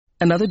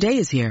Another day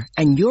is here,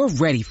 and you're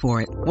ready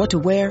for it. What to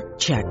wear?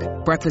 Check.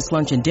 Breakfast,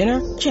 lunch, and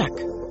dinner? Check.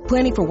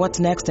 Planning for what's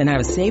next and how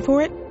to save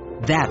for it?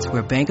 That's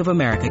where Bank of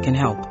America can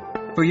help.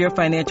 For your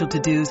financial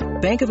to-dos,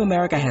 Bank of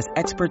America has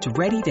experts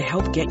ready to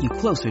help get you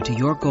closer to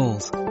your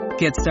goals.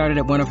 Get started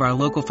at one of our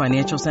local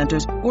financial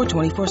centers or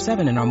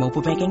 24/7 in our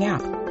mobile banking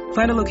app.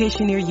 Find a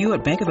location near you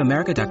at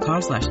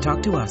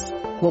bankofamerica.com/talktous.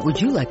 What would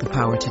you like the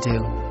power to do?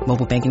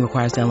 Mobile banking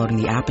requires downloading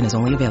the app and is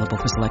only available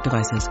for select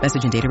devices.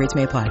 Message and data rates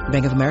may apply.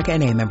 Bank of America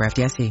N.A., member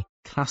FDIC.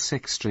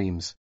 Classic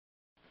Streams.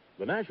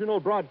 The National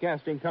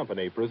Broadcasting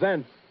Company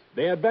presents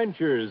The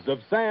Adventures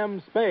of Sam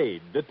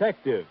Spade,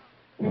 Detective.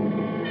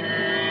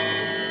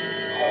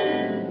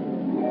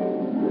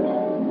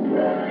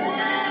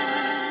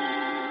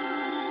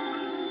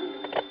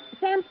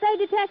 Sam Spade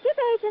Detective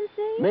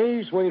Agency.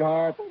 Me,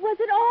 sweetheart. Was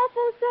it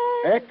awful,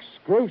 Sam?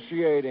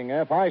 Excruciating,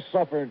 F. I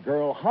suffered,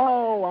 girl.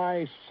 How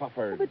I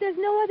suffered. But there's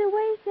no other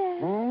way,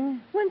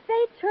 Sam. When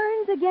fate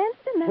turns against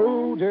a man.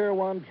 True, dear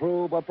one,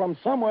 true. But from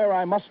somewhere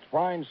I must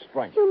find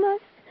strength. You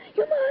must.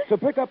 To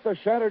pick up the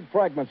shattered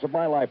fragments of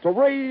my life. To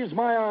raise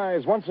my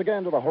eyes once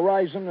again to the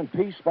horizon and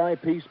piece by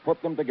piece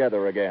put them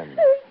together again.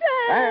 Sam.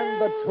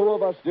 And the two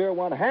of us, dear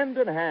one, hand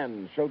in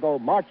hand, shall go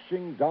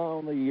marching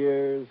down the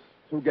years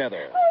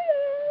together. Oh, yeah.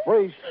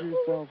 Brace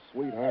yourself,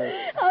 sweetheart.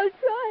 I'll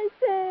try,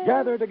 Sam.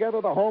 Gather together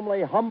the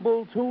homely,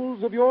 humble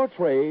tools of your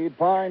trade.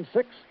 Find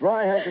 6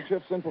 dry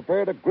handkerchiefs and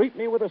prepare to greet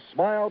me with a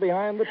smile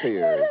behind the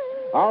tears.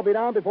 I'll be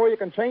down before you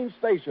can change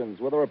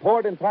stations with a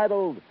report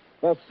entitled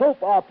The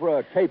Soap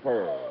Opera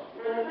Caper.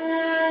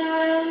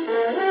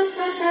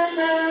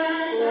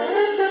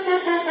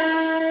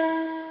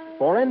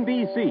 For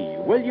NBC,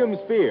 William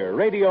Spear,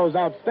 radio's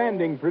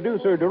outstanding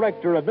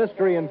producer-director of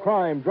mystery and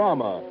crime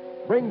drama,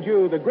 brings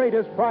you the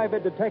greatest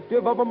private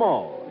detective of them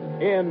all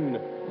in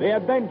The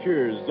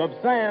Adventures of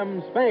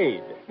Sam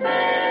Spade.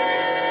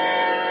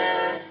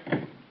 Sam?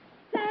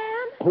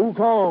 Who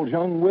called,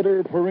 young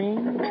widder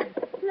Perrine?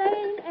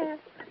 Lane F.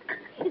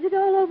 Is it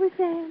all over,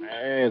 Sam?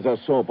 Is a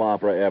soap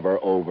opera ever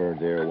over,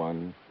 dear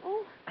one?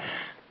 Oh,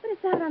 but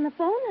it's out on the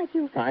phone like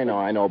you... I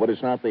know, but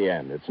it's not the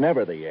end. It's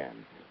never the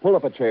end. Pull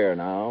up a chair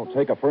now.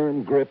 Take a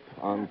firm grip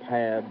on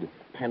pad,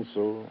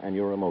 pencil, and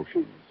your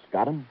emotions.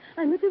 Got 'em?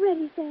 I'm at the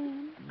ready,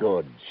 Sam.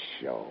 Good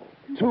show.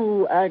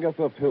 To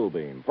Agatha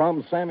Pilbeam,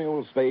 from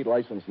Samuel Spade,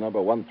 license number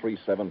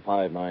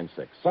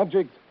 137596.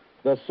 Subject,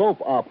 the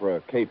soap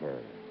opera Caper.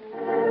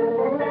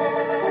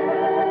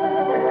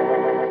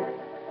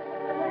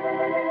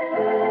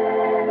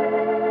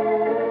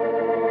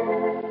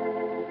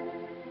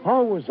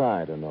 How was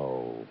I to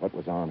know what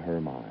was on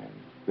her mind?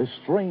 This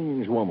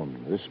strange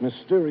woman, this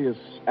mysterious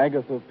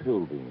Agatha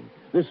Pilbeam,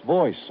 this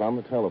voice on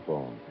the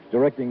telephone,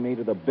 directing me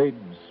to the big,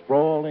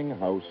 sprawling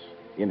house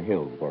in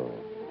Hillsborough.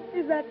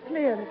 Is that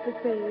clear, Mr.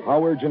 Spade?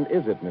 How urgent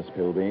is it, Miss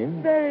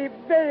Pilbeam? Very,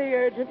 very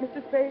urgent,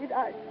 Mr. Spade.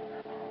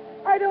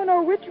 I don't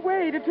know which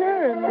way to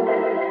turn.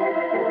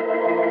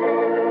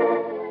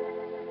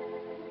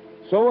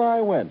 So I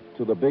went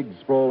to the big,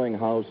 sprawling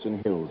house in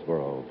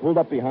Hillsborough, pulled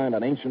up behind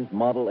an ancient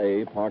Model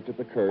A parked at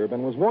the curb,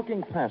 and was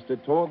walking past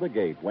it toward the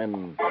gate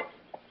when...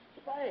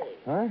 Spade.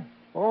 Huh?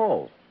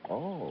 Oh,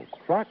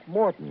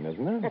 Throckmorton,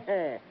 isn't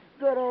it?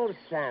 Good old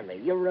Sammy,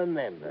 you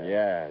remember.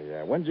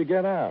 Yeah. When'd you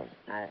get out?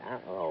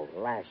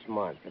 Last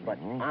month. But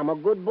I'm a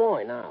good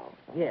boy now.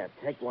 Here,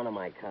 take one of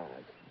my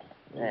cards.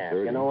 There,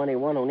 if you know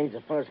anyone who needs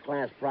a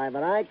first-class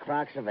private eye,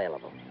 Croc's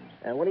available.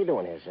 What are you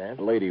doing here, Sam?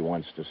 A lady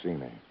wants to see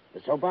me. The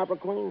soap opera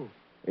queen?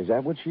 Is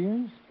that what she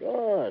is?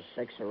 Sure,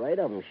 6 or 8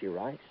 of them she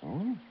writes.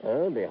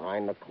 Oh?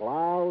 Behind the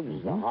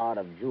Clouds, The Heart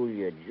of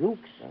Julia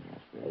Jukes,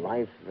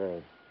 Life,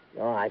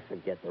 I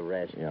forget the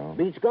rest. Yeah.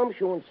 Beats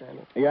gumshoeing,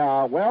 Sammy.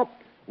 Yeah, well,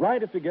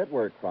 right if you get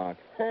work, Croc.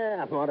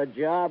 I'm on a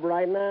job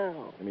right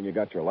now. I mean, you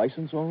got your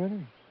license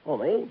already? Oh,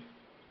 me?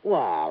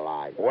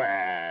 Well,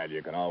 Well,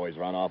 you can always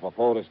run off a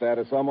photostat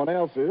of someone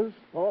else's.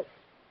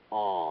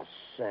 Oh,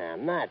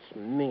 Sam, that's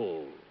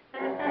mean.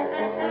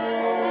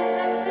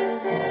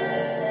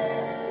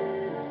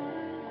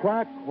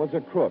 Croc was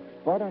a crook,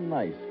 but a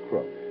nice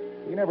crook.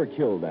 He never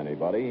killed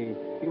anybody.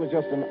 He was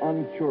just an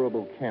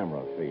uncurable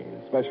camera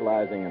fiend,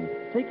 specializing in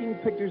taking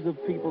pictures of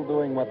people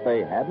doing what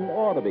they hadn't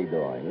ought to be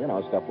doing. You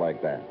know, stuff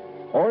like that.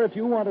 Or if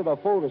you wanted a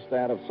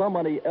photostat of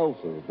somebody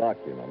else's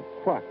document,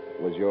 Croc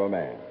was your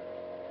man.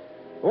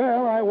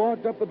 Well, I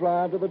walked up the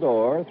drive to the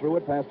door, threw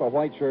it past a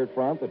white shirt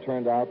front that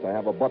turned out to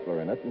have a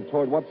butler in it, and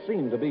toward what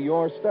seemed to be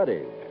your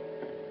study.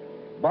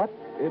 But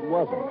it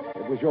wasn't.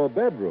 It was your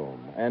bedroom,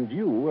 and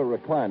you were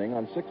reclining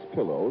on 6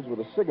 pillows with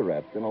a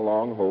cigarette in a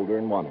long holder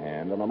in one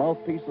hand and a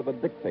mouthpiece of a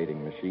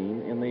dictating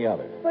machine in the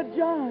other. But,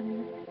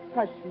 John...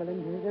 Hush,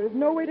 Melinda. There is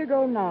no way to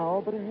go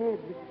now but ahead.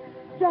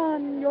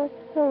 John, you're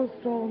so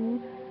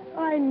strong.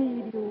 I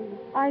need you.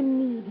 I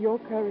need your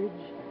courage.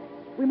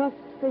 We must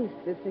face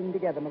this thing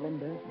together,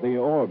 Melinda. The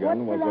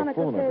organ What was a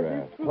Veronica phonograph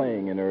says is true.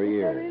 playing in her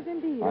ear. There is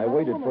indeed. I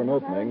waited for an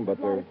opening, but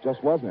there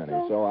just wasn't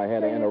any, so I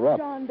had to interrupt.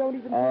 John, don't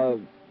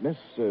even... Miss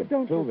Don't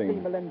you Pilbeam. see,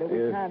 Melinda?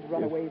 We can't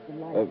run away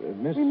from life.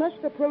 Miss... We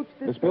must approach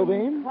this Miss thing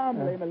Pilbeam?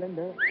 calmly,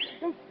 Melinda.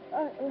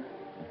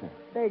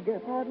 Beg your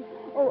pardon?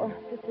 Oh,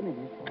 just a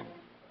minute.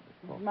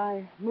 This is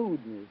my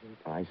mood music.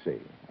 I see.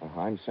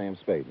 I'm Sam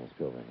Spade, Miss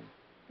Pilgrim.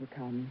 You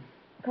come.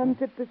 Come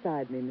sit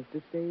beside me,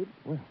 Mr. Spade.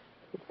 Well.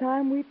 It's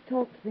time we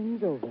talked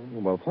things over.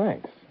 Well,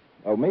 thanks.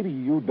 Oh, maybe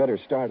you'd better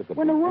start at the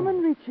When a beginning.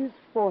 woman reaches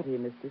 40,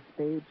 Mr.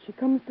 Spade, she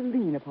comes to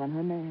lean upon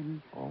her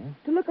man. Oh?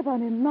 To look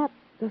upon him not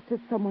just as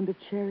someone to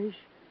cherish,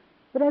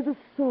 but as a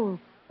source,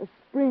 a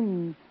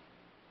spring,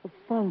 a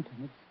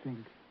fountain of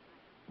strength.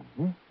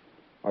 Mm-hmm.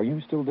 Are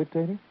you still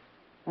dictating?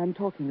 I'm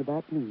talking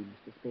about me,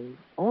 Mr. Spade.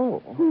 Oh.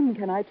 Whom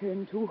can I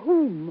turn to?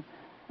 Whom?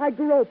 I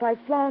grope, I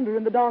flounder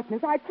in the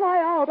darkness. I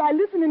cry out, I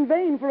listen in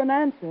vain for an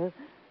answer.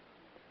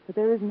 But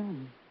there is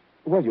none.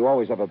 Well, you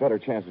always have a better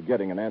chance of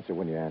getting an answer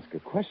when you ask a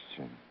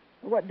question.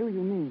 What do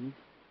you mean?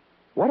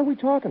 What are we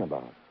talking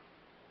about?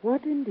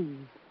 What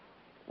indeed?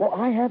 Well,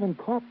 I haven't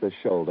caught the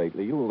show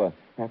lately. You'll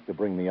have to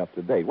bring me up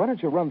to date. Why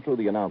don't you run through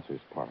the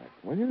announcer's part,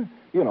 will you?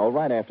 You know,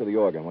 right after the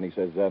organ when he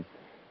says,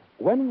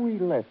 when we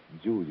left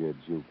Julia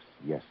Jukes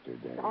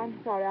yesterday.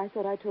 I'm sorry. I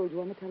thought I told you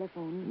on the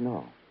telephone.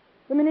 No.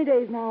 For many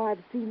days now,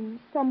 I've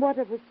seen somewhat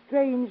of a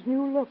strange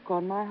new look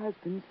on my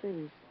husband's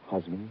face.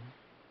 Husband?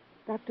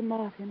 Dr.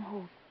 Martin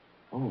Hawk.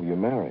 Oh, you're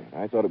married.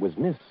 I thought it was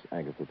Miss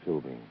Agatha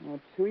Pilbeam. Well,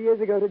 2 years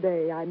ago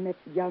today, I met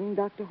young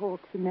Dr.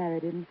 Hawkes and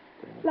married him.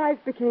 Life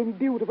became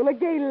beautiful, a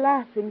gay,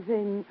 laughing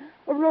thing,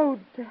 a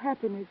road to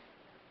happiness.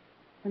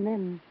 And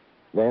then?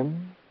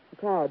 Then? A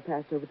cloud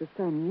passed over the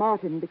sun.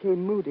 Martin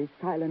became moody,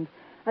 silent.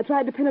 I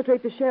tried to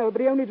penetrate the shell,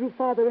 but he only drew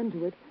farther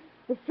into it.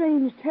 A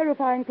strange,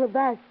 terrifying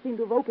crevasse seemed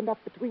to have opened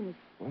up between us.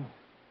 Well.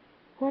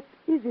 What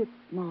is it,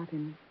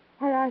 Martin?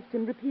 I asked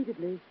him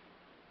repeatedly.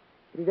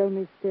 But he'd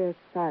only stare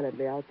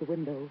silently out the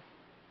window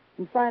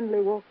and finally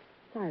walked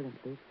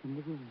silently from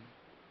the room.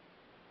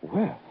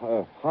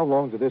 Well, how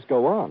long did this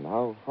go on?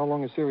 How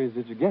long a series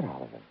did you get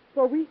out of it?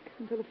 For weeks,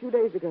 until a few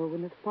days ago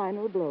when the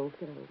final blow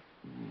fell.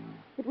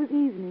 It was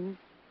evening,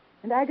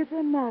 and Agatha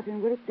and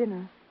Martin were at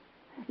dinner.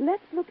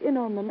 Let's look in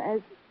on them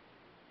as...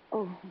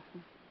 Oh,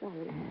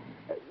 sorry.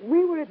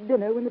 We were at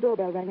dinner when the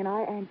doorbell rang, and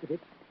I answered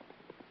it.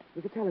 It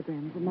was a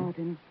telegram from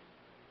Martin.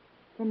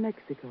 From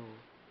Mexico.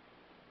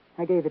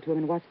 I gave it to him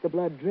and watched the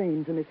blood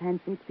drain from his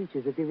handsome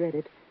features as he read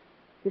it.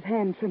 His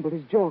hand trembled,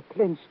 his jaw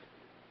clenched.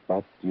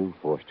 But you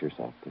forced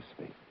yourself to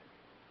speak.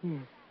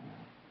 Yes.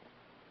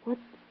 What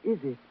is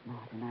it,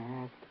 Martin,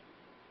 I asked.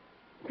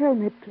 Tell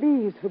me,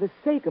 please, for the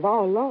sake of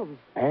our love.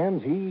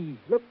 And he...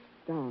 Looked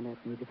down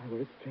at me as if I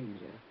were a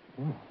stranger.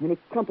 Oh. Then he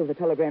crumpled the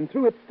telegram,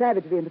 threw it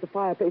savagely into the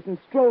fireplace, and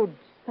strode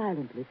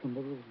silently from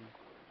the room.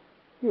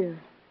 Here,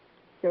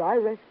 I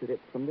rescued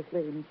it from the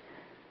flames.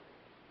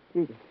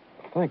 Read it.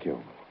 Thank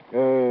you.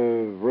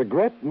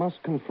 Regret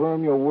must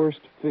confirm your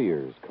worst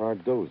fears,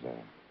 Cardoza.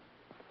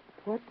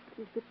 What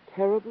is the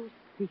terrible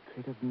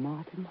secret of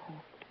Martin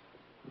Hawk?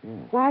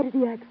 Yes. Why did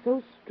he act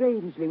so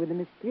strangely when the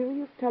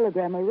mysterious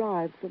telegram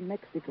arrived from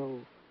Mexico?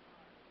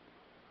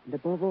 And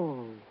above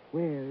all,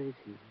 where is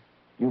he?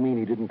 You mean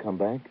he didn't come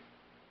back?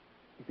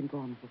 He's been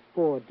gone for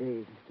 4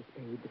 days, Mr.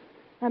 Spade.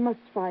 I must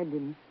find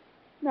him.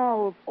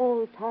 Now, of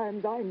all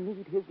times, I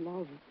need his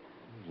love.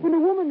 When a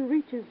woman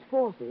reaches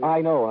 40...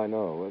 I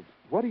know.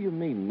 What do you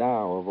mean,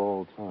 now of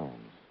all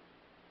times?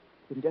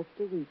 It's been just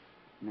a week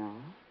now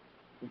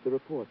since the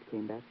report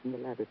came back from the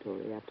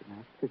laboratory after my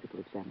physical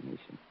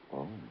examination.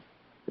 Oh.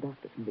 The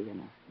doctor from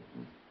Vienna.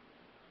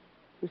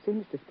 You see,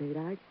 Mr. Spade,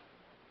 I,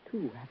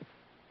 too, have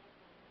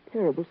a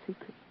terrible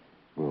secret.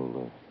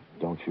 Well,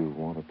 don't you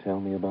want to tell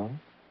me about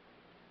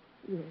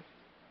it? Yes.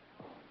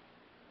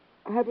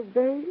 I have a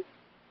very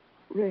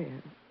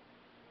rare,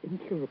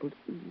 incurable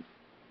disease.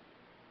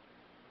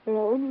 There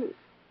are only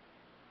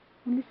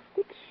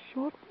 6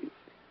 short weeks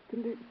to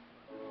live.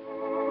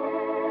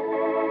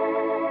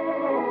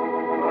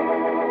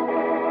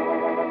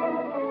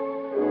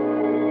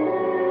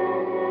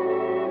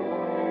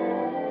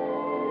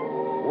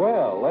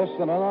 Well, less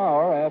than an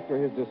hour after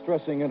his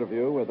distressing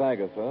interview with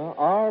Agatha,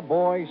 our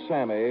boy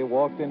Sammy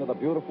walked into the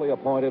beautifully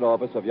appointed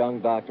office of young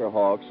Dr.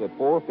 Hawkes at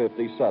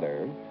 450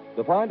 Sutter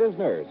to find his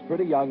nurse,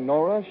 pretty young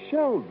Nora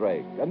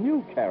Sheldrake, a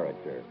new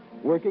character,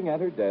 working at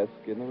her desk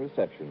in the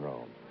reception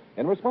room.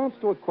 In response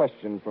to a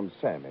question from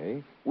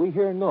Sammy, we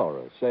hear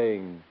Nora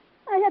saying,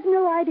 I have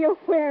no idea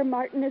where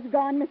Martin has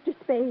gone, Mr.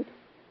 Spade,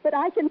 but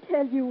I can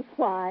tell you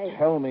why.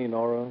 Tell me,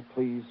 Nora.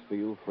 Please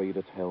feel free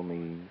to tell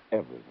me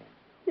everything.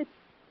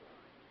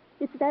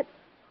 It's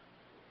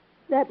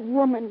that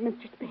woman,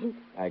 Mr. Spade.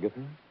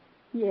 Agatha?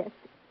 Yes,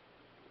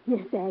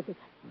 Agatha.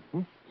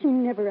 Mm-hmm. She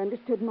never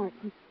understood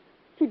Martin.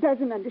 She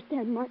doesn't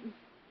understand Martin.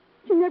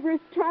 She never has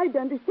tried to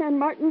understand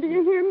Martin. Do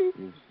you hear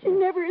me? She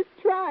never has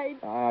tried.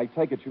 I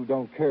take it you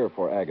don't care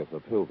for Agatha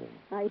Pilbeam.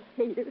 I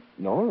hate her.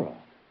 Nora?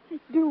 I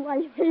do.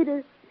 I hate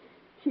her.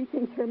 She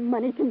thinks her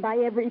money can buy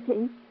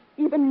everything,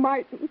 even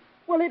Martin.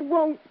 Well, it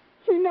won't.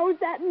 She knows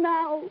that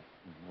now.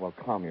 Well,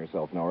 calm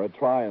yourself, Nora.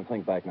 Try and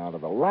think back now to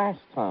the last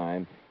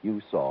time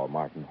you saw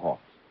Martin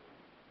Hawkes.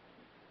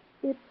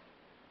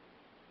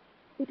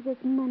 It was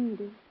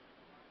Monday.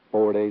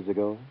 4 days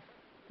ago?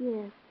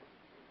 Yes.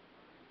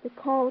 The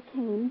call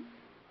came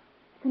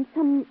from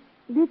some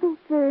legal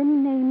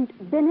firm named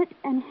Bennett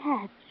and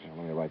Hatch.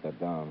 Let me write that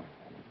down.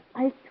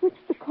 I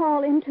switched the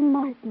call into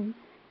Martin.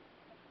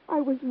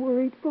 I was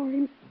worried for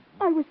him.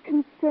 I was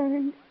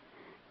concerned.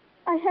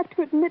 I have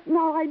to admit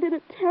now I did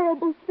a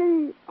terrible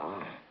thing.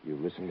 You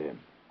listened in.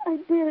 I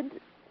did.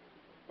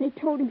 They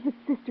told him his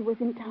sister was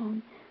in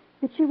town,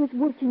 that she was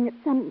working at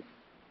some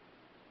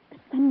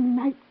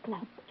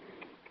nightclub,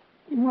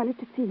 and wanted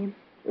to see him.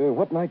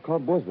 What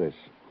nightclub was this?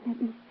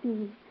 Let me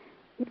see.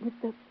 It was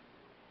the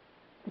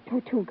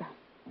Tortuga.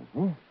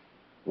 Mm-hmm.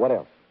 What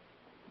else?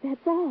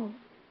 That's all.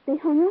 They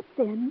hung up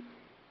then,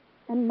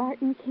 and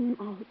Martin came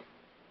out.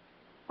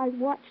 I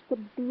watched the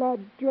blood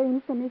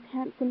drain from his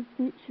handsome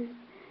features.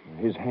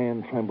 His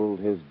hand trembled,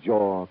 his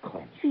jaw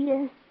clenched.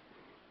 Yes.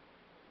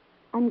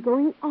 I'm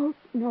going out,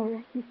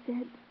 Nora, he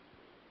said.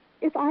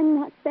 If I'm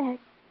not back,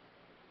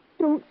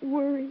 don't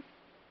worry.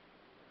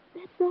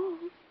 That's all.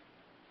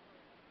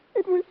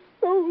 It was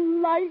so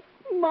like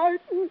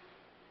Martin.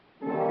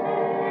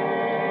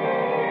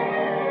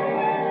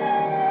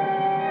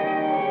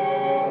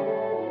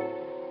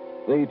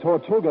 The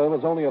Tortuga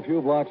was only a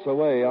few blocks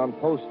away on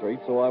Post Street,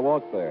 so I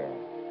walked there.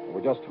 We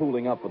were just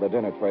tooling up for the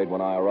dinner trade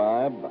when I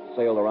arrived,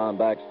 sailed around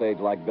backstage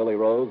like Billy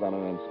Rose on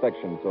an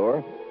inspection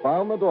tour,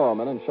 found the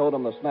doorman and showed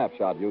him the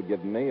snapshot you'd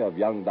given me of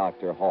young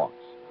Dr. Hawks.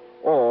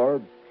 Or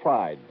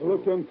tried to.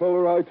 Look, young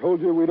feller, I told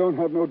you we don't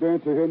have no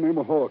dancer here named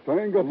Hawks. I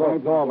ain't got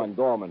time. Look,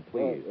 Dorman,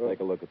 please, take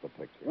a look at the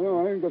picture.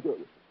 No, I ain't got the...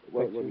 Picture?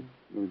 Let me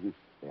just...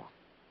 Yeah.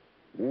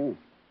 Yeah.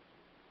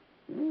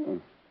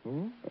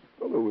 Hmm? That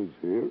fellow was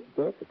here.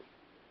 That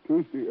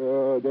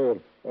Tuesday,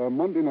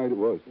 Monday night it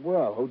was.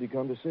 Well, who'd he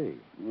come to see?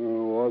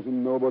 Wasn't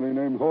nobody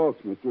named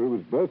Hawks, mister. It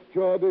was Beth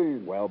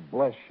Jardine. Well,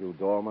 bless you,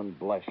 Dorman,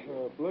 bless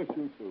you. Bless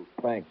you, too.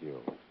 Thank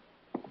you.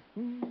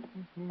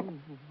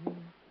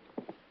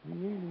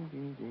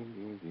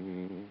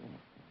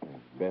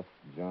 Beth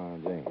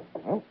Jardine.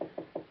 Huh?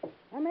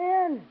 Come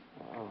in.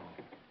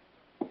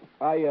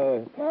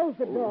 Close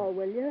the door,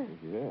 will you?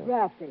 Yeah.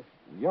 Drafty.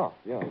 Yeah.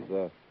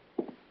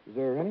 Is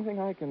there anything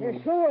I can...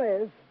 There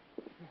sure is.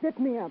 Zip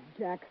me up,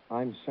 Jack.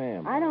 I'm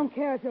Sam. I don't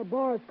care if you're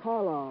Boris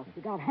Karloff.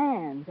 You got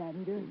hands,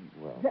 haven't you?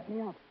 Well... Zip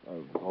me up.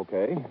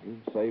 Okay. You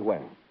say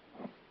when.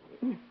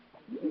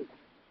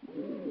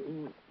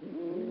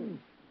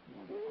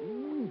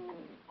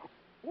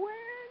 When?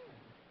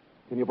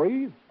 Can you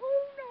breathe?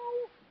 Oh,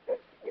 no.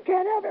 You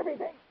can't have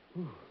everything.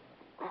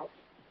 Ouch.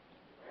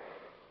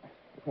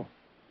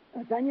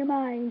 What's on your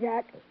mind,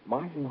 Jack?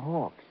 Martin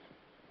Hawks.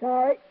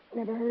 Sorry,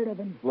 never heard of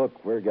him.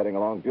 Look, we're getting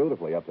along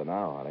beautifully up to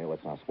now, honey.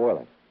 Let's not spoil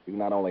it. You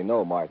not only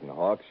know Martin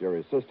Hawks, you're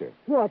his sister.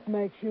 What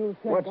makes you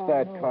think What's I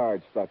that know?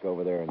 card stuck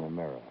over there in the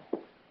mirror?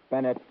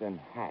 Bennett and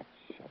Hatch,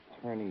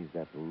 attorneys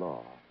at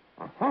law.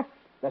 Uh-huh.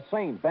 The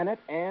same Bennett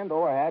and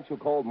or Hatch who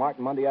called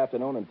Martin Monday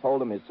afternoon and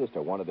told him his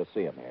sister wanted to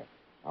see him here.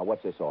 Now,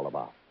 what's this all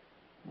about?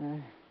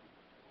 I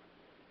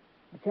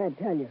can't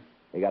tell you.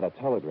 He got a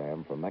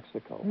telegram from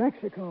Mexico.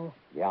 Mexico?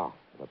 Yeah,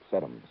 it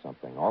upset him.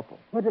 Something awful.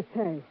 What'd it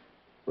say?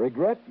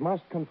 Regret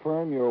must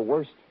confirm your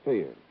worst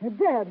fear. You're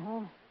dead,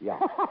 huh? Yeah.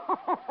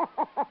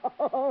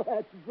 Oh,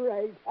 that's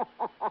great.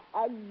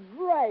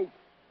 Great.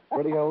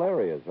 Pretty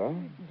hilarious, huh?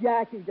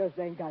 Jack, you just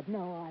ain't got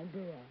no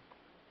idea.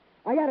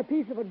 I got a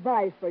piece of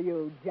advice for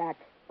you, Jack.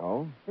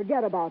 Oh?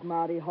 Forget about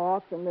Marty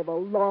Hawks and live a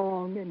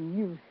long and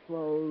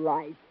useful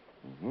life.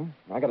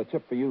 Mm-hmm. I got a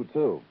tip for you,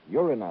 too.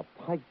 You're in a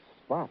tight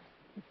spot.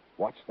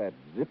 Watch that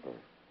zipper,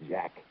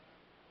 Jack.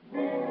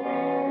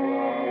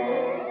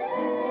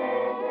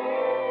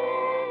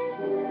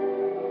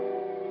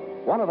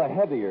 One of the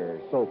heavier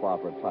soap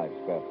opera types,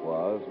 Beth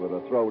was, with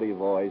a throaty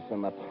voice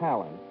and the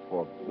talent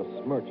for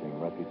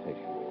besmirching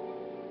reputation.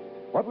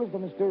 What was the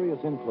mysterious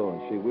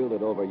influence she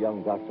wielded over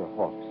young Dr.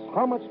 Hawks?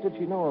 How much did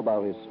she know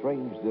about his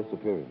strange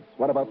disappearance?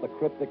 What about the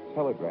cryptic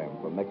telegram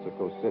from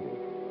Mexico City?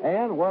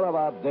 And what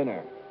about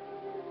dinner?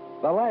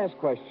 The last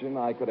question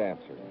I could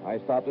answer. I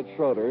stopped at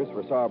Schroeder's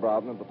for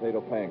sauerbraten and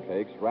potato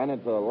pancakes, ran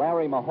into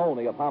Larry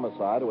Mahoney of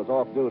Homicide, who was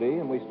off duty,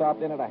 and we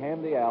stopped in at a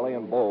handy alley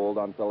and bowled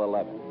until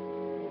 11.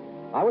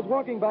 I was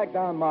walking back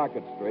down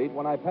Market Street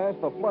when I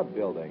passed the Flood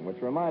Building, which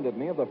reminded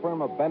me of the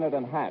firm of Bennett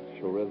and Hatch,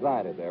 who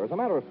resided there. As a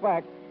matter of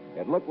fact,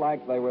 it looked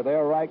like they were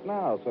there right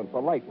now, since the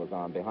light was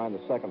on behind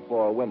the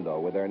second-floor window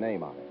with their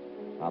name on it.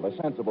 Now, the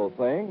sensible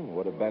thing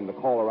would have been to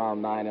call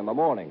around 9 in the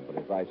morning, but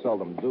as I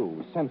seldom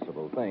do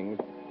sensible things,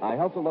 I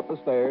hustled up the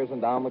stairs and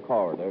down the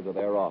corridor to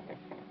their office.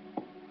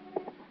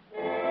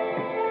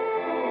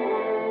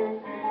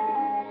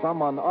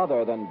 Someone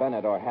other than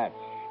Bennett or Hatch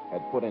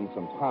had put in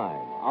some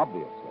time,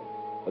 obviously.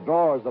 The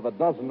drawers of a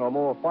dozen or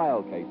more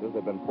file cases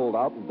had been pulled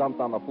out and dumped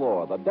on the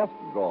floor. The desk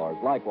drawers,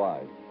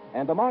 likewise.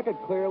 And to mark it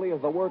clearly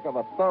as the work of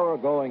a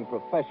thoroughgoing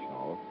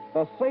professional,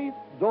 the safe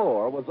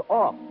door was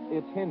off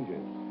its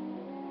hinges.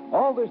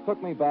 All this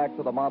took me back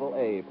to the Model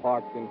A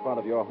parked in front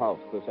of your house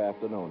this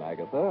afternoon,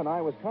 Agatha, and I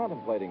was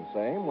contemplating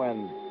same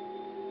when...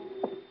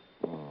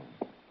 Oh.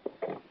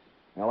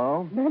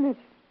 Hello? Bennett.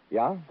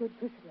 Yeah? Good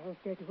grief, I was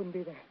scared you wouldn't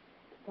be there.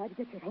 Tried to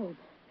get you home.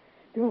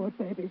 Do it,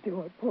 baby,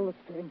 do it. Pull the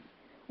string.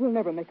 We'll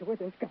never make it with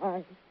this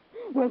guy.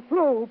 Well,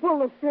 Flo, pull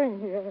the string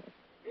here.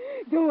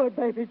 Do it,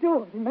 baby,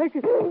 do it. Make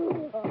it...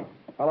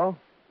 Hello?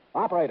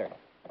 Operator!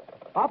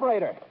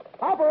 Operator!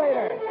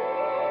 Operator!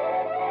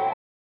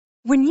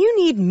 When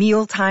you need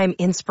mealtime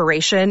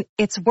inspiration,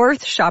 it's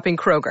worth shopping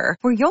Kroger,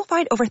 where you'll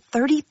find over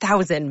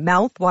 30,000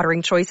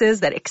 mouth-watering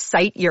choices that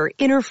excite your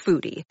inner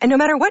foodie. And no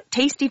matter what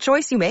tasty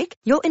choice you make,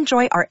 you'll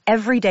enjoy our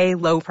everyday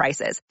low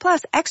prices,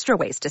 plus extra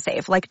ways to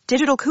save, like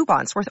digital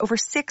coupons worth over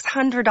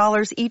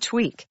 $600 each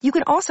week. You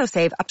can also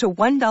save up to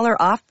 $1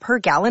 off per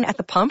gallon at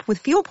the pump with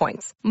fuel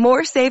points.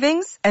 More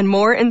savings and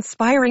more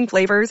inspiring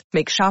flavors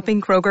make shopping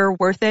Kroger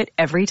worth it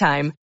every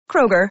time.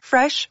 Kroger,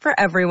 fresh for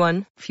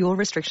everyone. Fuel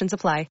restrictions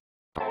apply.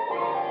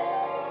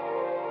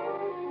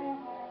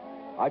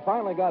 I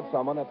finally got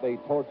someone at the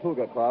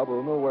Tortuga Club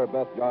who knew where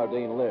Beth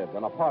Jardine lived,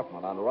 an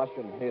apartment on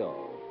Russian Hill.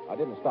 I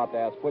didn't stop to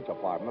ask which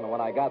apartment, and when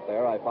I got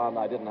there, I found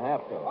I didn't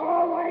have to.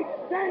 All right,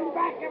 stand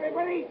back,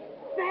 everybody.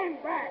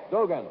 Stand back.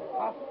 Dugan.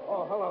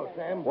 Hello,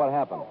 Sam. What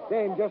happened?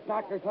 Dame just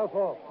knocked herself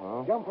off.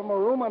 Huh? Jumped from a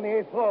room on the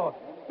 8th floor.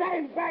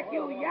 Stand back,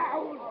 you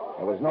yahoos.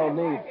 There was no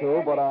need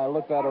to, but I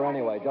looked at her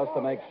anyway, just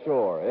to make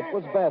sure. It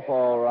was Beth,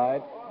 all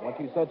right. When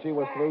she said she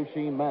was through,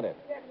 she meant it.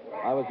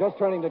 I was just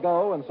turning to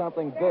go, and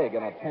something big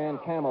in a tan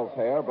camel's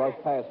hair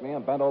brushed past me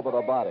and bent over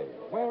the body.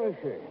 Where is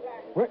she?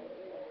 Where?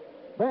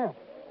 Beth.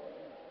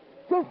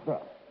 Sister.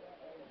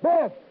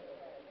 Beth.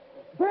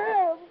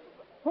 Beth.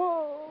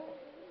 Oh.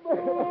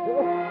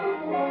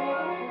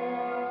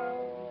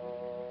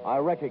 I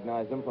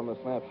recognized him from the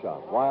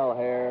snapshot.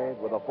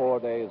 Wild-haired, with a 4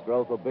 days'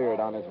 growth of beard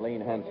on his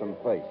lean, handsome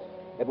face.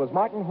 It was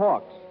Martin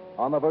Hawks,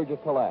 on the verge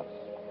of collapse.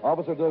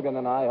 Officer Dugan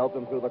and I helped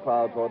him through the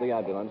crowd toward the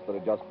ambulance that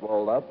had just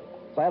rolled up,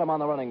 sat him on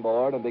the running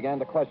board, and began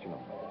to question him.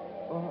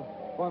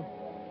 What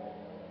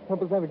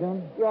was that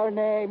again? Your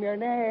name.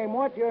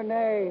 What's your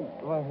name?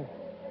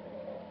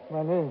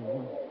 My name.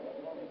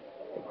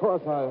 Of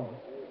course,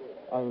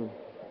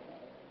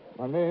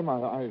 my name,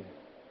 I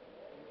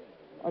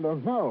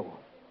don't know.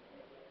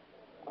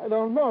 I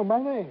don't know my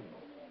name.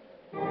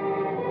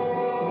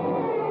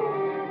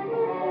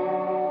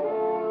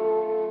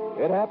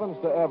 It happens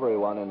to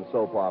everyone in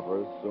soap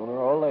operas, sooner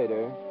or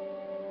later.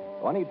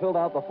 When he filled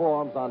out the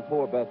forms on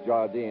poor Beth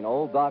Jardine,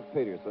 old Doc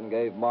Peterson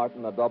gave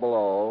Martin a double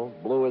O,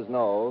 blew his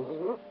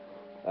nose,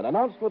 and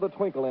announced with a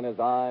twinkle in his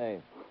eye,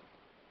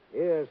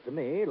 Appears to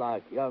me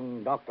like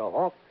young Dr.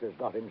 Hawks has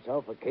got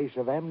himself a case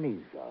of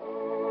amnesia.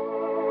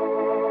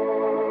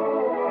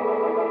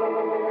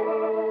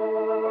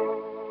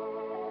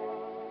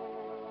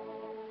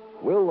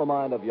 will the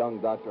mind of young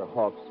Dr.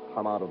 Hawks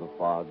come out of the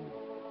fog?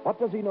 What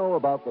does he know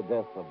about the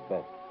death of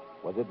Beth?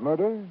 Was it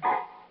murder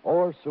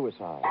or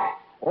suicide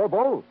or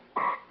both?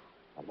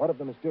 And what of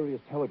the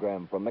mysterious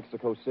telegram from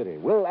Mexico City?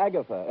 Will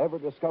Agatha ever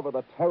discover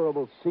the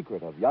terrible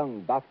secret of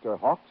young Dr.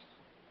 Hawks?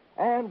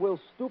 And will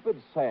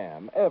stupid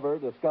Sam ever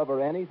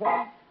discover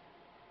anything?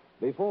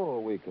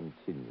 Before we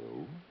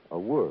continue, a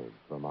word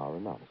from our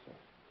announcer.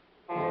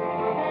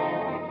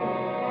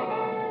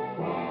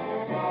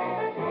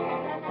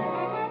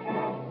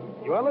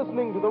 You are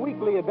listening to the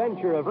weekly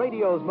adventure of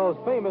radio's most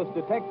famous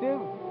detective,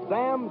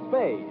 Sam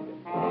Spade.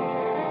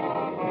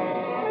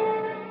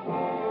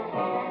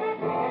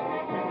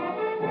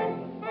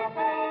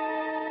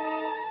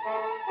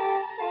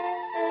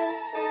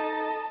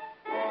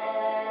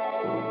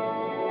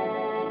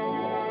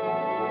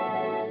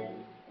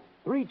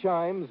 Three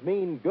chimes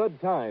mean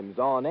good times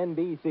on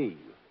NBC.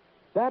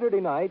 Saturday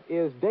night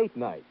is date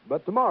night,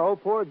 but tomorrow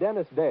poor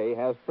Dennis Day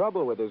has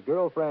trouble with his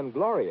girlfriend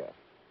Gloria.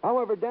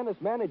 However, Dennis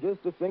manages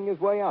to sing his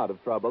way out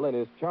of trouble in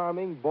his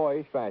charming,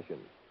 boyish fashion.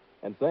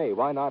 And say,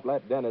 why not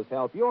let Dennis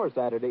help your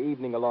Saturday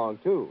evening along,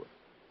 too?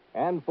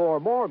 And for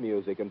more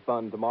music and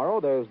fun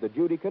tomorrow, there's the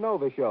Judy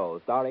Canova Show,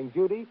 starring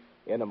Judy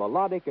in a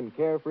melodic and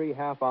carefree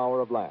half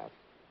hour of laughs.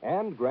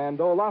 And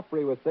Grand Ole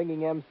Opry with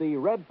singing MC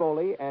Red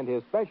Foley and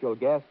his special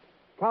guest,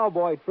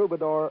 cowboy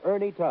troubadour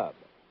Ernie Tubb.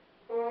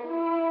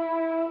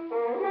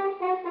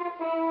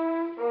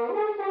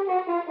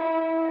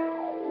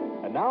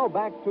 And now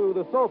back to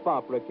the soap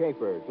opera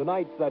caper,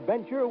 tonight's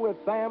adventure with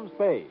Sam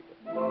Spade.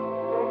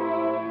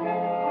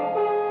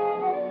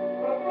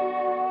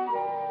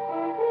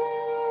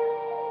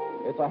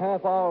 It's a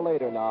half hour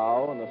later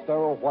now, in the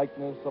sterile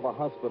whiteness of a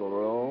hospital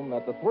room,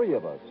 that the three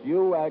of us,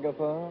 you,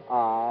 Agatha,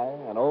 I,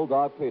 and old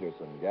Doc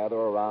Peterson, gather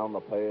around the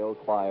pale,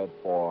 quiet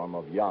form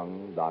of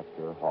young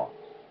Dr. Hawks.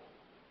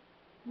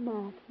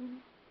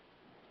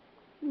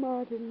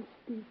 Martin,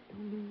 speak to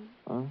me.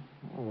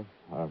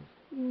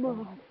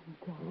 Martin,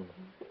 darling.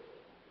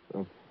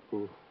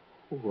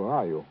 Who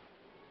are you?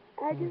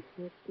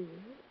 Agatha, dear.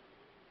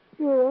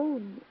 Your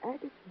own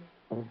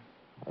Agatha.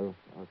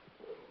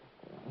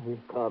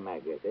 Come,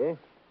 Agatha.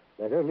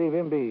 Let her leave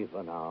him be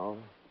for now.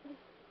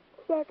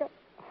 Jack,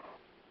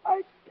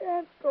 I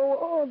can't go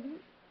on.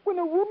 When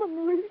a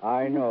woman reads...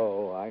 I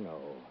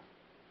know.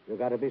 You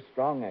got to be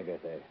strong,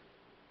 Agatha.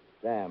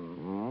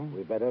 Sam,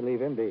 we better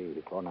leave him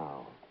be for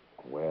now.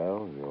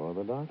 Well, you're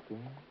the doctor.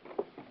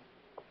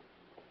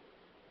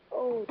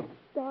 Oh,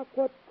 Doc,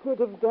 what could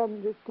have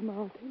done this to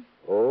Martin?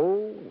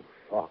 Oh,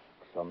 shock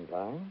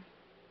sometimes.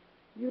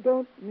 You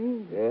don't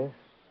mean Yes,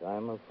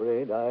 I'm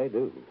afraid I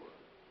do.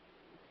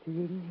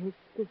 seeing his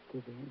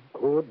sister then?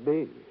 Could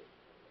be.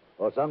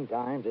 Or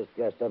sometimes it's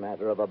just a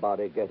matter of a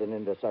body getting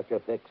into such a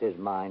fix his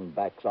mind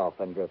backs off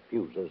and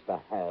refuses to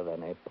have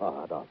any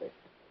part of it.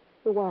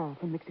 The wire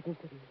from Mexico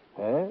City.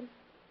 Eh?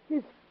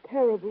 His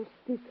terrible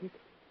secret.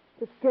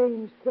 The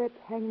strange threat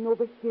hanging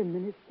over him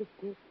and his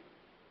sister.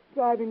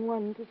 Driving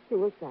one to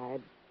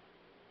suicide.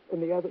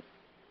 And the other...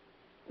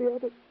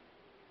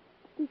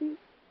 Stevie?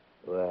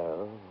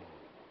 Well...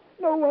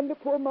 No wonder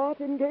poor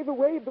Martin gave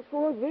away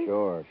before this.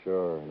 Sure.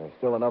 And there's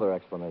still another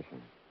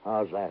explanation.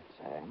 How's that,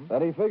 Sam?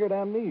 That he figured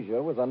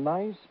amnesia was a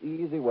nice,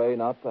 easy way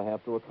not to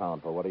have to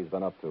account for what he's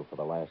been up to for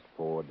the last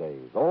 4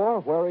 days. Or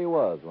where he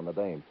was when the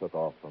dame took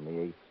off from the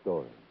 8th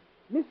story.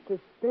 Mr.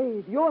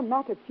 Spade, you're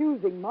not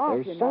accusing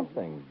Martin. There's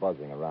something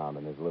buzzing around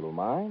in his little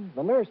mind.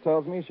 The nurse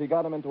tells me she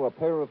got him into a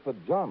pair of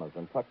pajamas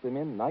and tucked him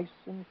in nice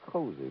and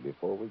cozy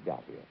before we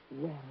got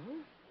here. Well?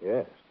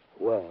 Yes.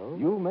 Well?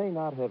 You may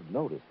not have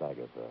noticed,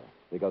 Agatha,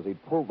 because he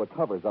pulled the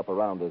covers up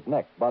around his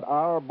neck, but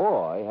our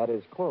boy had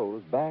his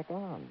clothes back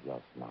on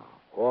just now.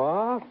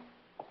 What?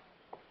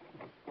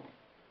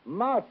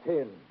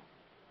 Martin.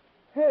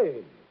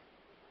 Hey,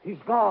 he's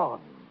gone.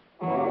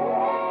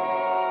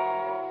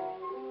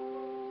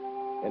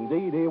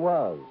 Indeed, he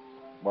was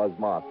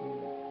Martin,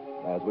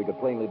 as we could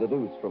plainly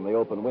deduce from the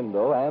open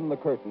window and the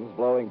curtains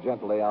blowing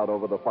gently out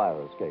over the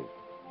fire escape.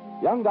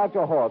 Young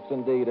Dr. Hawks,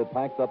 indeed, had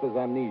packed up his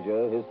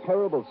amnesia, his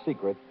terrible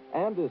secret,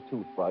 and his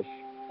toothbrush,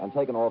 and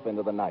taken off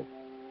into the night.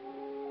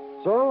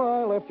 So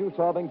I left you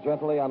sobbing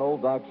gently on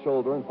old Doc's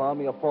shoulder and found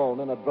me a phone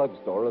in a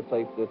drugstore a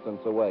safe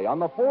distance away. On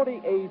the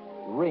 48th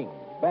ring,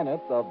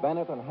 Bennett of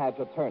Bennett and Hatch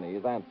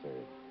attorneys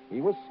answered. He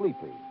was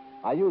sleepy.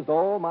 I used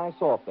all my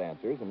soft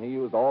answers, and he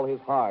used all his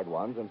hard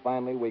ones, and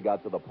finally we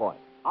got to the point.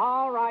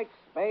 All right,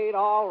 Spade,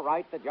 all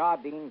right. The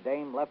Jardine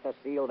dame left a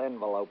sealed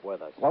envelope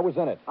with us. What was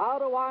in it? How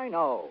do I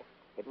know?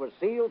 It was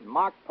sealed,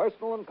 marked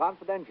personal and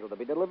confidential, to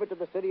be delivered to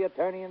the city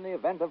attorney in the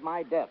event of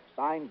my death.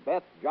 Signed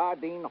Beth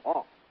Jardine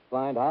Hawks.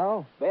 Signed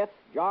how? Beth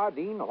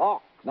Jardine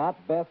Hawks. Not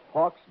Beth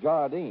Hawks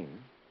Jardine.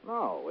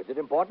 No. Is it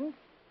important?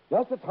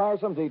 Just a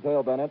tiresome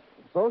detail, Bennett.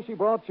 So she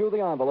brought you the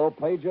envelope,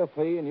 paid your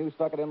fee, and you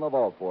stuck it in the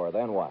vault for her.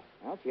 Then what?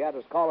 Well, she had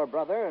us call her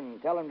brother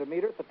and tell him to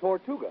meet her at the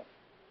Tortuga.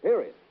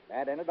 Period.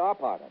 That ended our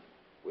part of it.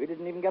 We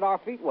didn't even get our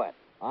feet wet.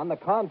 On the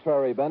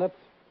contrary, Bennett,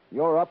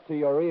 you're up to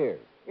your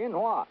ears. In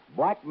what?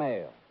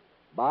 Blackmail.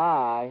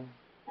 Bye.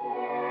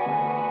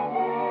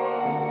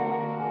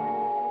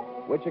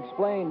 Which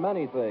explained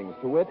many things.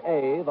 To wit,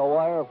 A, the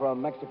wire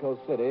from Mexico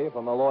City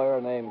from a lawyer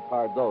named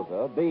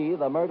Cardoza. B,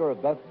 the murder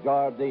of Beth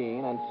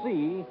Jardine. And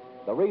C,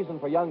 the reason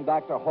for young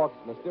Dr. Hawks'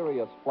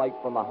 mysterious flight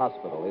from the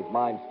hospital, his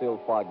mind still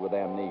fogged with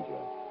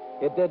amnesia.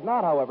 It did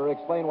not, however,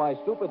 explain why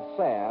stupid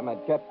Sam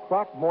had kept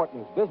Croc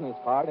Morton's business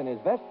card in his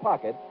vest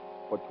pocket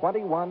for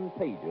 21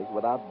 pages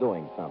without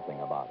doing something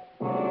about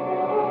it.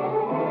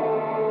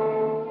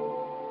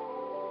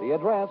 The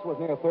address was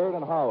near 3rd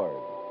and Howard,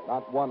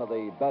 not one of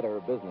the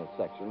better business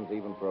sections,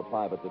 even for a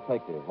private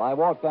detective. I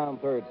walked down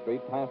 3rd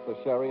Street, past the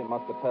sherry and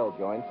muscatel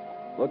joints,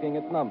 looking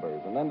at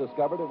numbers, and then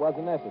discovered it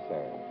wasn't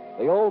necessary.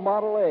 The old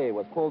Model A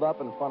was pulled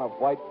up in front of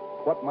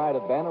what might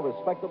have been a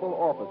respectable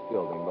office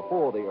building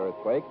before the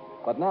earthquake,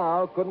 but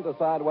now couldn't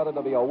decide whether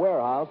to be a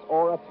warehouse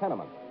or a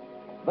tenement.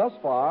 Thus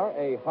far,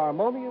 a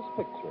harmonious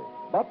picture.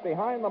 But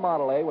behind the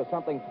Model A was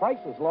something twice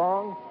as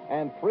long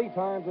and 3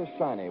 times as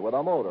shiny, with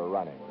a motor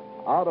running.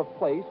 Out of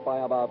place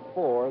by about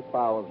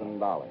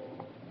 $4,000.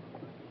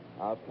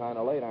 Out kind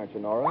of late, aren't you,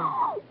 Nora?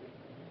 Oh,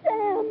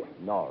 Sam!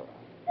 Nora.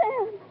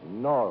 Sam!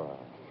 Nora.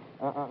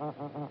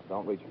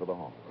 Don't reach for the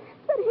horn.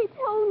 But he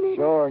told me...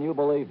 Sure, and you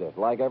believed it,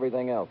 like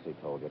everything else he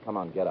told you. Come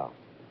on, get out.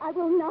 I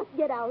will not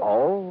get out.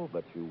 Oh,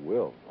 but you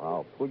will.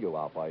 I'll pull you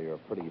out by your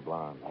pretty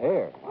blonde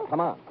hair. Now, come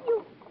on.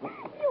 You...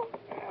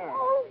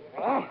 Oh.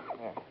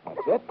 There,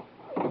 that's it.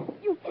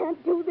 You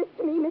can't do this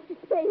to me, Mr.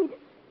 Spade.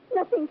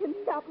 Nothing can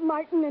stop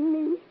Martin and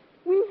me.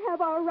 We have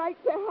our right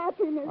to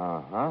happiness.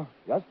 Uh-huh.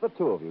 Just the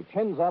two of you.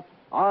 Chins up,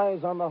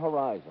 eyes on the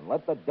horizon.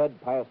 Let the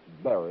dead past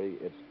bury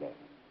its dead.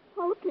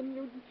 How can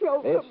you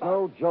joke It's about...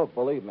 no joke,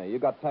 believe me. You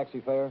got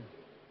taxi fare?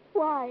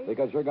 Why?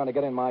 Because you're going to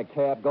get in my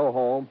cab, go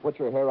home, put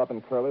your hair up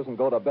in curlers, and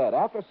go to bed.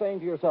 After saying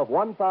to yourself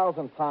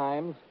 1,000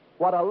 times,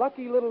 what a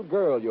lucky little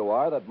girl you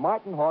are that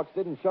Martin Hawks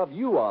didn't shove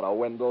you out a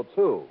window,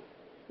 too.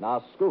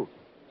 Now, scoot.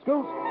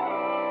 Scoot!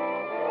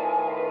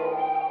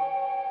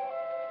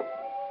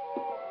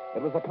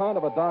 It was a kind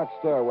of a dark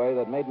stairway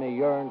that made me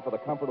yearn for the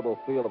comfortable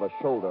feel of a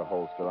shoulder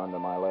holster under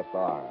my left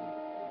arm.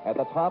 At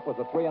the top was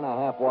a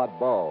 3.5-watt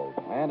bulb,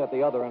 and at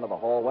the other end of the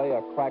hallway,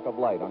 a crack of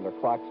light under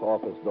Croc's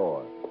office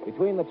door.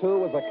 Between the two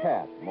was a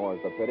cat,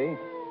 more's the pity.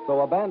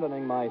 So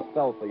abandoning my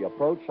stealthy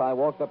approach, I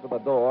walked up to the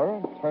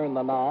door, turned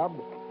the knob,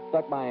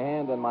 stuck my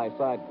hand in my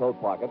side coat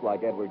pocket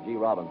like Edward G.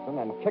 Robinson,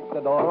 and kicked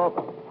the door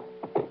open.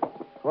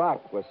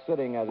 Croc was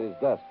sitting at his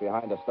desk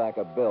behind a stack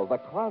of bills. The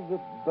closet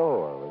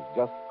door was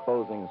just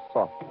closing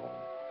softly.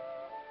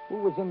 Who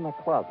was in the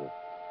closet?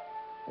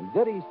 And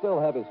did he still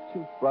have his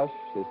toothbrush,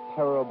 his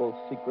terrible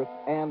secret,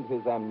 and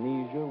his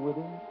amnesia with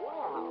him?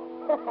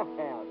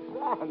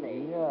 Well,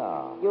 Sammy.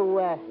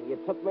 Yeah. You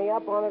took me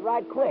up on it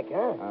right quick,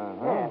 huh?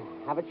 Uh-huh. Yeah,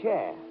 have a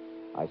chair.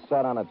 I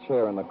sat on a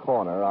chair in the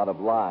corner out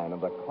of line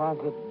of the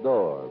closet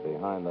door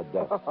behind the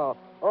desk.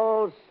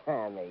 Oh,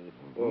 Sammy.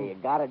 Yeah, you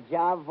got a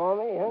job for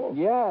me, huh?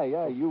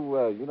 Yeah.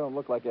 You don't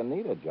look like you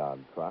need a job,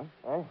 Croc.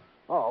 Huh?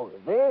 Oh,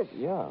 this?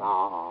 Yeah.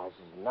 Oh, this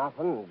is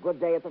nothing. Good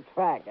day at the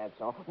track,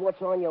 that's all.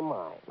 What's on your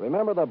mind?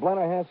 Remember the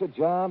Blennerhassett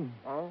job?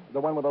 Huh? The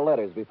one with the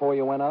letters before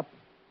you went up?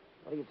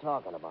 What are you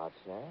talking about,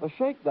 Sam? The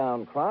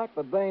shakedown, Croc.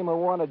 The dame who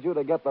wanted you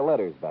to get the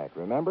letters back.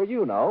 Remember?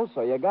 You know.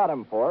 So you got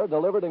 'em for her,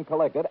 delivered and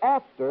collected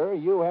after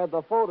you had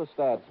the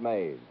photostats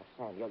made.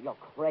 Sam, you're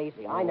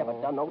crazy. I never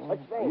done no such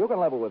thing. You can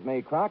level with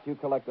me, Croc. You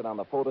collected on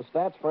the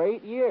photostats for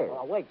 8 years.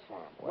 Oh, wait, Sam.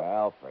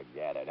 Well,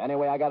 forget it.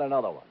 Anyway, I got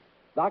another one.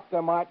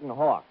 Dr. Martin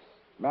Hawks,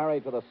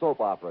 married to the soap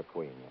opera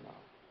queen, you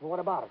know. What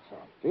about it, Sam?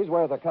 She's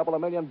worth a couple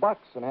of $1 million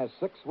and has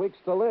 6 weeks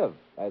to live.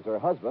 As her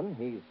husband,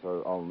 he's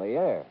her only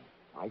heir.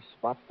 Nice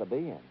spot to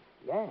be in.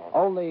 Yeah.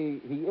 Only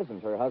he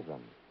isn't her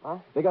husband. Huh?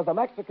 Because the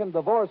Mexican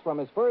divorce from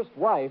his first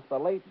wife, the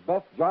late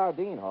Beth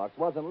Jardine Hawks,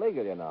 wasn't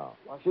legal, you know.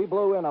 She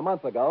blew in a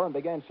month ago and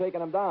began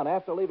shaking him down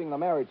after leaving the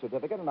marriage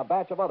certificate and a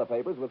batch of other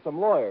papers with some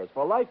lawyers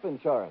for life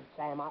insurance.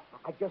 Sam, I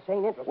just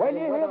ain't interested. When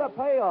you hear the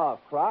payoff,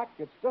 Croc,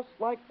 it's just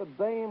like the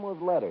dame with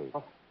letters.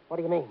 Oh, what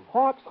do you mean?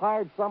 Hawks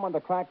hired someone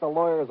to crack the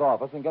lawyer's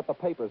office and get the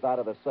papers out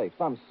of the safe.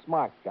 Some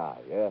smart guy,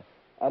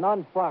 an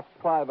unfrocked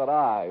private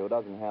eye who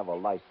doesn't have a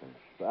license.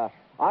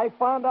 I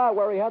found out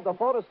where he had the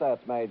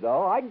photostats made,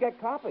 though. I can get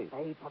copies.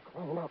 Hey, for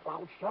crying out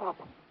loud, shut up.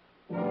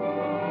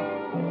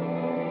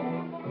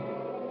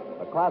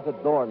 The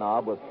closet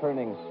doorknob was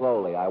turning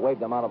slowly. I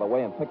waved him out of the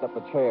way and picked up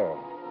the chair.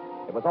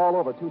 It was all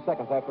over 2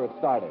 seconds after it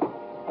started.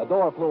 A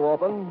door flew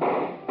open.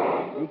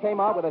 He came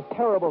out with his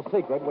terrible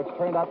secret, which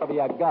turned out to be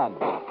a gun,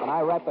 and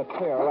I wrapped the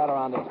chair right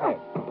around his head.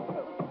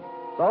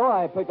 So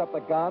I picked up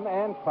the gun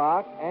and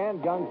Croc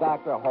and young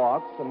Dr.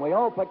 Hawks, and we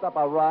all picked up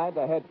a ride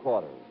to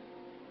headquarters.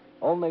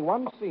 Only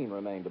one scene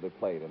remained to be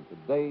played in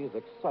today's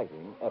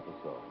exciting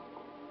episode.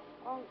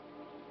 I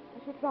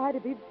should try to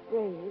be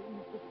brave,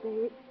 Mr.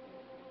 Spade.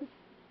 It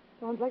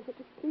sounds like such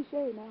a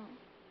cliche now.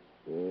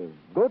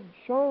 Good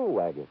show,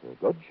 Agatha.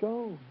 Good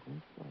show.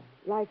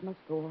 Life must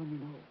go on, you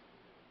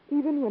know.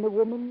 Even when a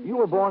woman... You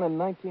were born in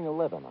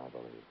 1911, I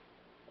believe.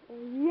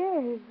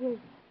 Yes.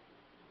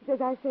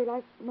 As I say,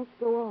 life must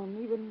go on,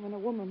 even when a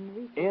woman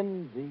reaches...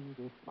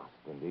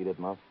 Indeed it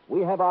must.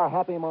 We have our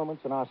happy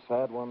moments and our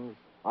sad ones,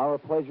 our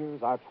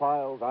pleasures, our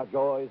trials, our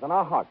joys, and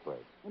our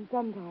heartbreaks. And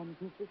sometimes,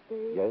 Mr.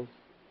 Spade... Yes?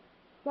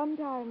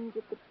 Sometimes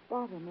at the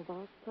bottom of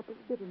our cup of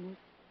bitterness,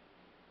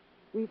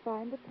 we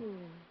find a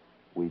pearl.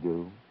 We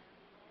do?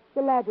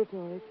 The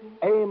laboratory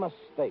test. A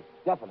mistake,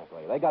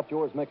 definitely. They got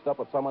yours mixed up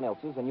with someone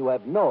else's, and you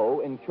have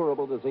no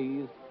incurable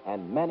disease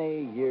and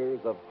many years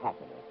of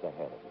happiness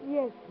ahead of you.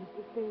 Yes,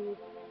 Mr. Spade.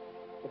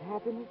 But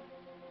happiness?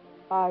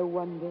 I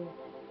wonder.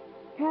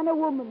 Can a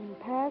woman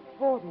past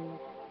 40,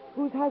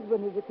 whose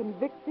husband is a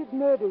convicted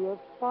murderer,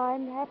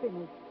 find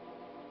happiness?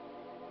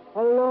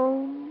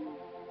 Alone?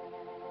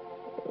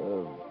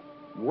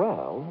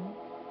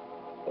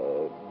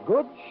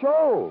 Good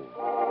show.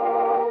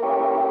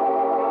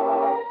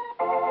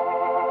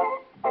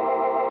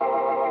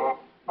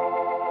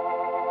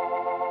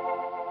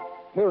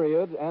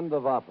 Period. End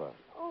of opera.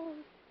 Oh,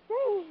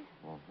 say.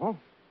 Uh-huh.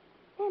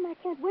 Sam, I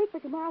can't wait for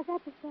tomorrow's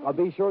episode. I'll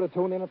be sure to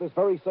tune in at this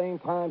very same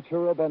time,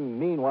 Cherub, and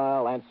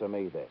meanwhile, answer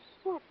me this.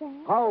 What,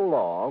 Sam? How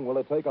long will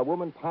it take a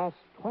woman past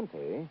 20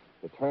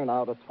 to turn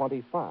out a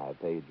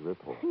 25-page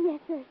report?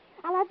 Yes, sir.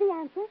 I'll have the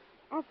answer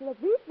after a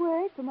brief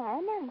word from our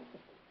announcer.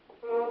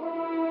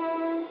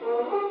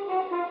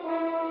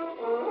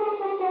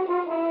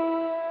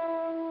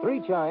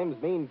 Three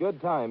chimes mean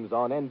good times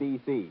on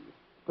NBC.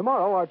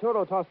 Tomorrow,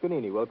 Arturo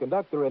Toscanini will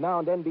conduct the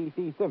renowned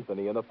NBC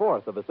Symphony in the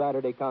fourth of the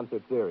Saturday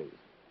concert series.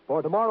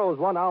 For tomorrow's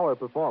one-hour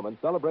performance,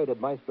 celebrated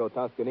Maestro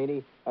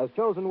Toscanini has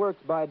chosen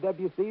works by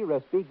Debussy,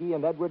 Respighi,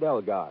 and Edward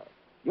Elgar.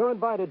 You're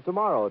invited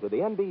tomorrow to the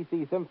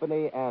NBC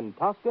Symphony and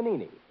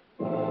Toscanini.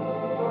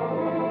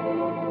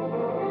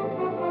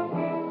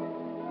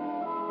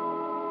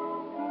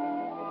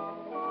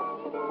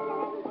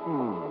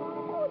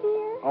 Oh,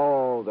 dear.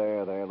 Oh,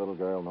 there, little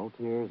girl. No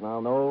tears now,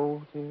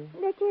 no tears.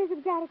 They're tears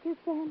of gratitude,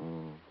 Sam.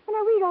 When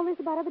I read all this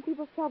about other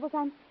people's troubles,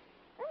 I'm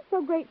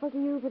so grateful to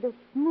you for the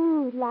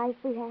smooth life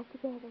we have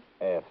together.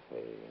 Effie.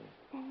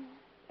 Sam.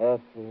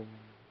 Effie.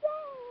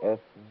 Sam.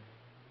 Effie.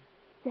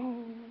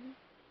 Sam.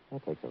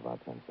 That takes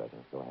about 10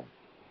 seconds. Go ahead.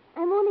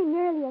 I'm only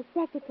merely a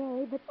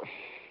secretary, but...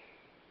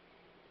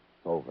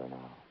 It's over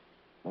now.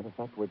 Matter of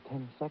fact, we're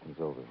 10 seconds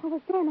over. Oh,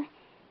 well, Sam,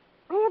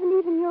 I haven't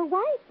even your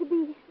wife to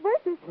be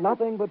versus...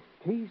 Nothing but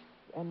peace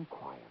and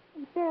quiet.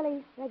 And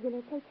fairly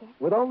regular paycheck.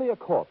 With only a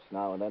corpse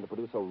now and then to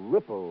produce a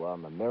ripple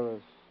on the mirror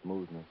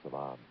smoothness of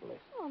our bliss.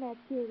 Oh, that's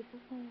beautiful,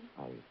 Sam.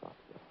 I thought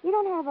so. You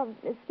don't have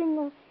a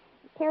single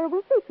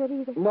terrible secret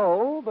either.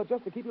 No, but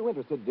just to keep you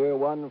interested, dear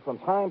one, from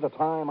time to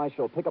time I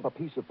shall pick up a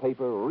piece of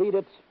paper, read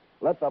it,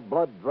 let the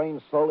blood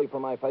drain slowly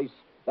from my face,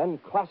 then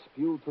clasp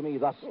you to me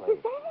thusly.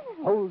 Sam.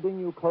 holding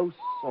you close,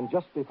 and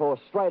just before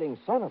striding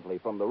silently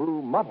from the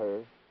room,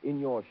 mutter in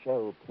your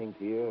shell-pink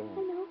ear.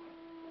 Hello.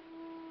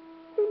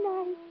 Good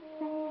night,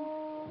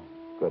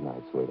 Sam. Good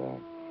night,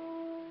 sweetheart.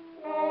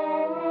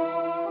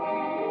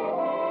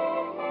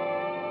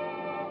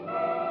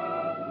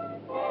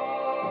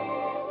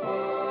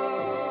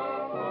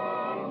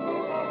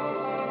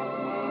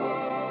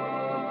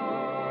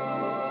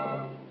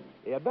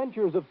 The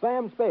Adventures of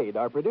Sam Spade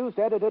are produced,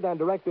 edited, and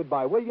directed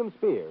by William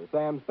Spear.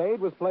 Sam Spade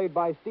was played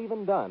by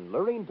Stephen Dunn.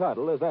 Lorene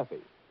Tuttle as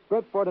Effie.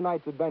 Script for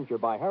tonight's adventure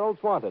by Harold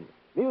Swanton.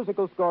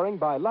 Musical scoring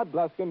by Lud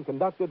Gluskin,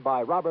 conducted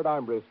by Robert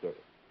Armbruster.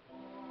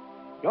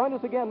 Join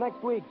us again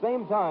next week,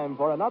 same time,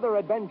 for another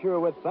adventure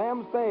with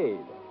Sam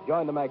Spade.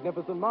 Join the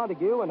magnificent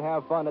Montague and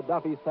have fun at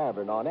Duffy's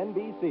Tavern on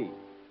NBC.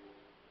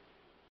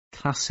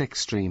 Classic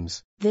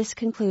Streams. This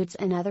concludes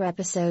another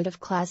episode of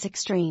Classic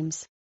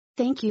Streams.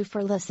 Thank you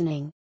for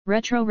listening.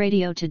 Retro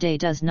Radio Today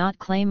does not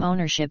claim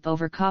ownership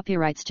over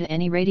copyrights to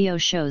any radio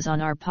shows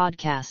on our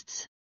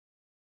podcasts.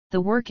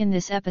 The work in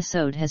this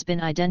episode has been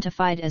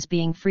identified as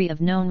being free of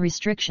known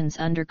restrictions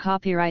under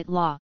copyright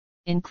law,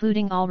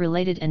 including all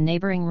related and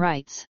neighboring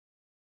rights.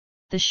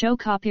 The show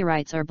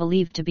copyrights are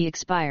believed to be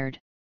expired.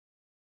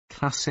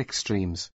 Classic Streams.